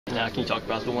Now, can you talk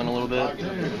about the win a little bit?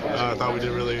 I thought we did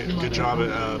a really good job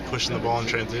at pushing the ball in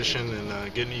transition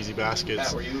and getting easy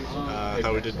baskets. I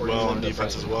thought we did well on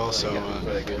defense as well. So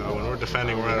when we're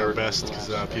defending, we're at our best because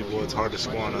it's hard to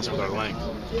score on us with our length.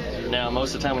 Now,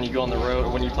 most of the time when you go on the road,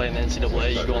 or when you play in the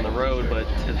NCAA, you go on the road, but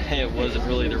today it wasn't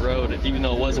really the road. Even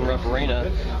though it was in Rupp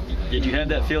Arena, did you have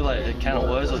that feel that it kind of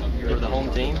was for the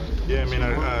home team? Yeah, I mean,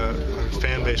 our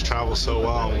fan base travels so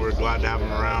well, and we're glad to have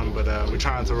them around, but we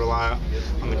try not to rely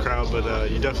on the crowd,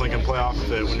 but you definitely can play off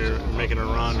of it when you're making a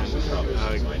run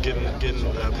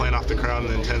and playing off the crowd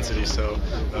and the intensity, so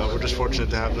we're just fortunate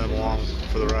to have them along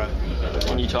for the ride.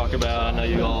 When you talk about, I know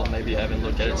you all maybe haven't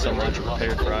looked at it so much or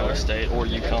prepared for Iowa State or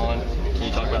UConn, can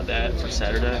you talk about that for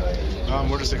Saturday?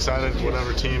 We're just excited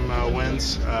whatever team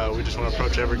wins. We just want to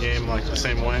approach every game like the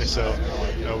same way, so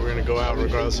we're going to go out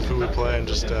regardless of who we play and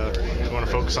just want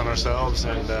to focus on ourselves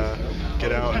and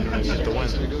get out and get the win.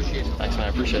 Thanks, man. I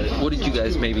appreciate it. What did you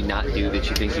guys maybe not do that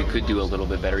you think you could do a little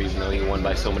bit better, even though you won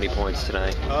by so many points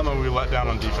tonight? We let down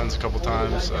on defense a couple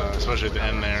times, especially at the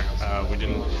end there. We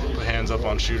didn't put hands up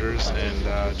on shooters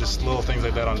and just little things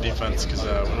like that on defense because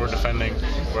when we're defending,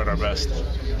 we're at our best.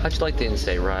 How'd you like the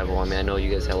in-state rival? I mean, I know you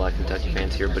guys have a lot of Kentucky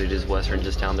fans here, but it is Western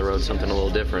just down the road, something a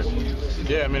little different.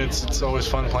 Yeah, I mean, it's always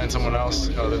fun playing someone else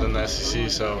other than the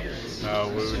SEC, so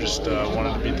we just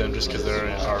wanted to beat them just because they're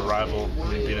our rival,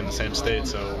 being in the same state,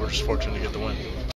 so we're just fortunate to get the win.